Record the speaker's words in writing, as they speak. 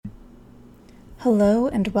Hello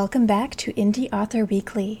and welcome back to Indie Author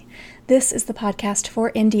Weekly. This is the podcast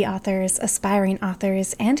for indie authors, aspiring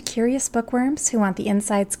authors, and curious bookworms who want the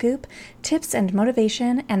inside scoop, tips and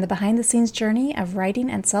motivation, and the behind-the-scenes journey of writing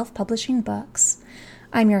and self-publishing books.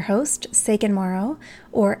 I'm your host, Sagan Morrow,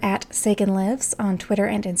 or at Sagan Lives on Twitter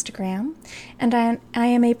and Instagram, and I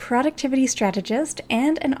am a productivity strategist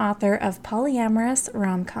and an author of polyamorous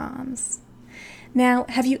rom-coms. Now,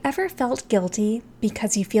 have you ever felt guilty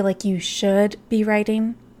because you feel like you should be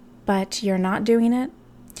writing, but you're not doing it?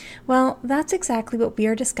 Well, that's exactly what we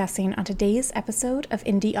are discussing on today's episode of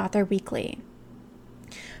Indie Author Weekly.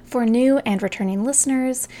 For new and returning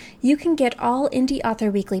listeners, you can get all Indie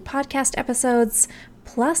Author Weekly podcast episodes,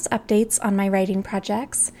 plus updates on my writing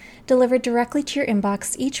projects, delivered directly to your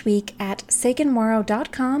inbox each week at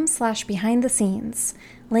saganmorrow.com/behind-the-scenes.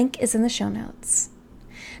 Link is in the show notes.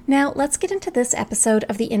 Now, let's get into this episode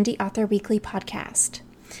of the Indie Author Weekly podcast.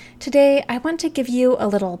 Today, I want to give you a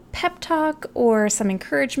little pep talk or some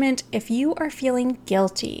encouragement if you are feeling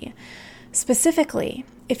guilty. Specifically,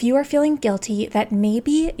 if you are feeling guilty that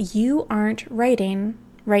maybe you aren't writing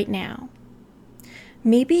right now.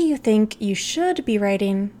 Maybe you think you should be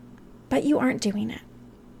writing, but you aren't doing it.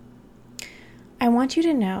 I want you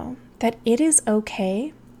to know that it is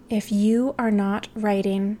okay if you are not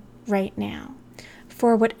writing right now,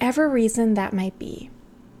 for whatever reason that might be.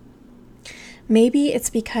 Maybe it's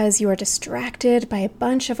because you are distracted by a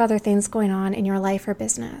bunch of other things going on in your life or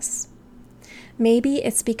business. Maybe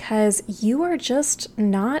it's because you are just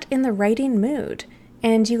not in the writing mood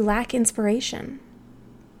and you lack inspiration.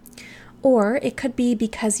 Or it could be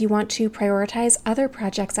because you want to prioritize other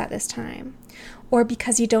projects at this time, or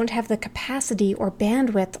because you don't have the capacity or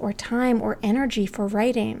bandwidth or time or energy for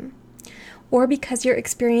writing, or because you're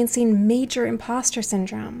experiencing major imposter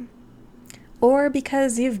syndrome, or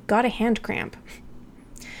because you've got a hand cramp.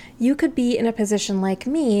 You could be in a position like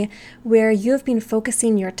me where you have been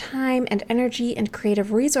focusing your time and energy and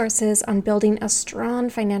creative resources on building a strong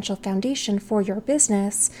financial foundation for your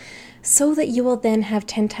business so that you will then have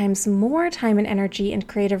 10 times more time and energy and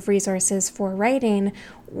creative resources for writing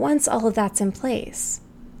once all of that's in place.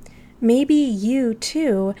 Maybe you,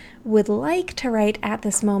 too, would like to write at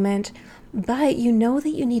this moment, but you know that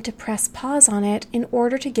you need to press pause on it in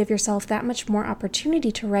order to give yourself that much more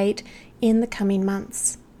opportunity to write in the coming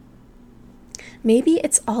months. Maybe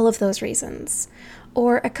it's all of those reasons,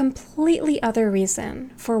 or a completely other reason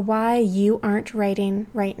for why you aren't writing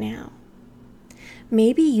right now.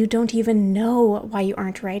 Maybe you don't even know why you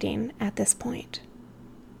aren't writing at this point.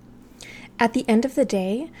 At the end of the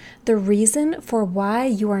day, the reason for why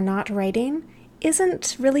you are not writing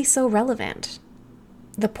isn't really so relevant.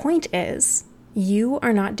 The point is, you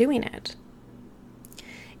are not doing it.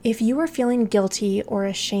 If you are feeling guilty or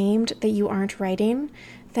ashamed that you aren't writing,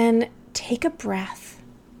 then take a breath.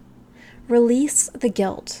 Release the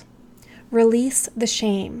guilt. Release the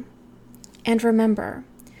shame. And remember,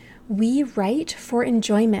 we write for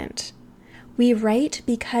enjoyment. We write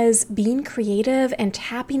because being creative and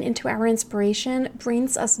tapping into our inspiration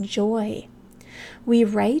brings us joy. We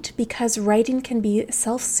write because writing can be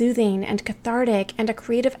self-soothing and cathartic and a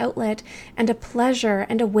creative outlet and a pleasure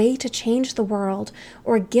and a way to change the world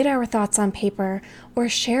or get our thoughts on paper or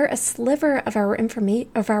share a sliver of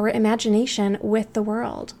our imagination with the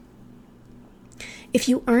world. If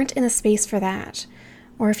you aren't in a space for that,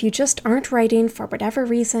 or if you just aren't writing for whatever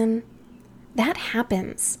reason, that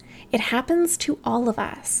happens. It happens to all of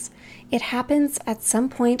us. It happens at some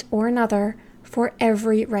point or another for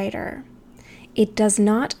every writer. It does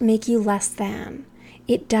not make you less than.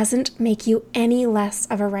 It doesn't make you any less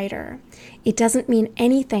of a writer. It doesn't mean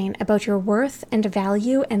anything about your worth and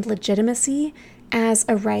value and legitimacy as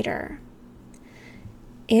a writer.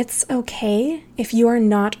 It's okay if you are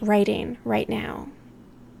not writing right now.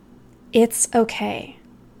 It's okay.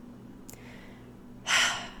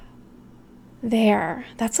 There,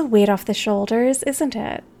 that's a weight off the shoulders, isn't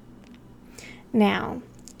it? Now,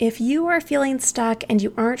 if you are feeling stuck and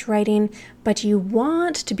you aren't writing, but you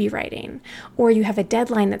want to be writing, or you have a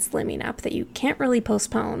deadline that's looming up that you can't really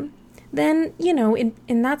postpone, then,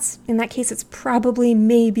 in that case, it's probably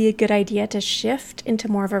maybe a good idea to shift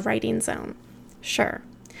into more of a writing zone. Sure.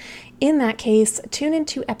 In that case, tune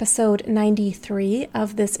into episode 93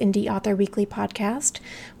 of this Indie Author Weekly podcast,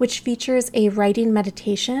 which features a writing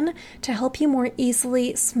meditation to help you more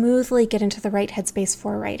easily, smoothly get into the right headspace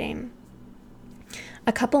for writing.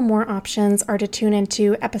 A couple more options are to tune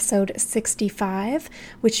into episode 65,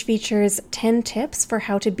 which features 10 tips for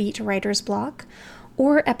how to beat writer's block,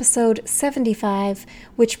 or episode 75,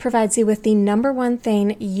 which provides you with the number one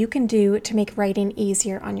thing you can do to make writing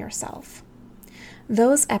easier on yourself.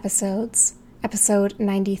 Those episodes Episode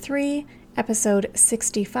 93, Episode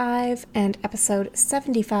 65, and Episode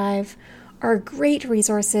 75 are great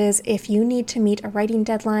resources if you need to meet a writing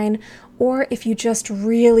deadline or if you just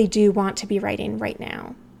really do want to be writing right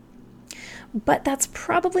now. But that's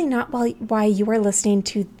probably not why you are listening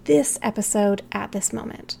to this episode at this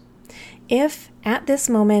moment. If, at this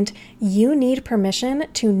moment, you need permission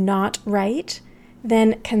to not write,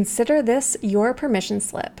 then consider this your permission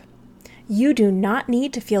slip. You do not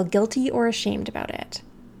need to feel guilty or ashamed about it.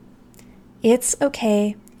 It's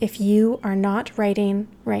okay if you are not writing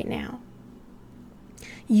right now.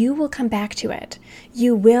 You will come back to it.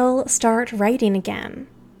 You will start writing again.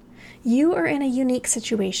 You are in a unique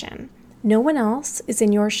situation. No one else is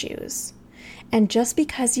in your shoes. And just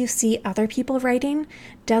because you see other people writing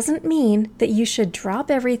doesn't mean that you should drop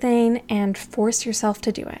everything and force yourself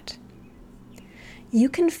to do it. You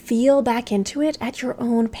can feel back into it at your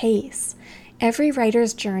own pace. Every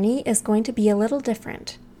writer's journey is going to be a little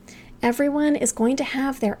different. Everyone is going to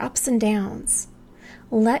have their ups and downs.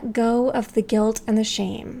 Let go of the guilt and the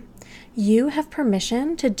shame. You have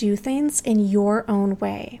permission to do things in your own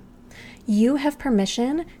way. You have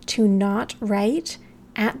permission to not write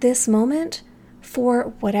at this moment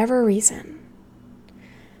for whatever reason.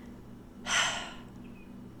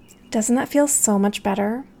 Doesn't that feel so much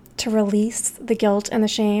better to release the guilt and the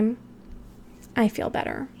shame? I feel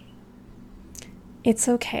better. It's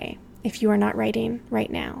okay if you are not writing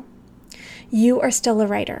right now. You are still a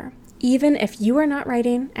writer. Even if you are not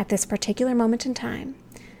writing at this particular moment in time,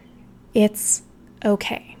 it's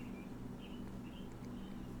okay.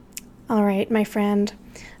 All right, my friend,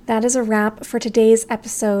 that is a wrap for today's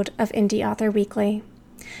episode of Indie Author Weekly.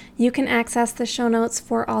 You can access the show notes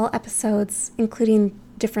for all episodes, including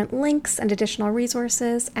different links and additional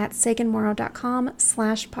resources at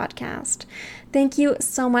saganmorrow.com/podcast. Thank you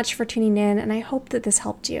so much for tuning in, and I hope that this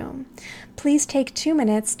helped you. Please take 2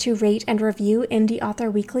 minutes to rate and review Indie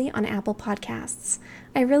Author Weekly on Apple Podcasts.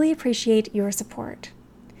 I really appreciate your support.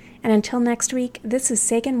 And until next week, this is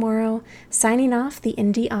Sagan Morrow signing off the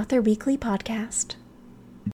Indie Author Weekly podcast.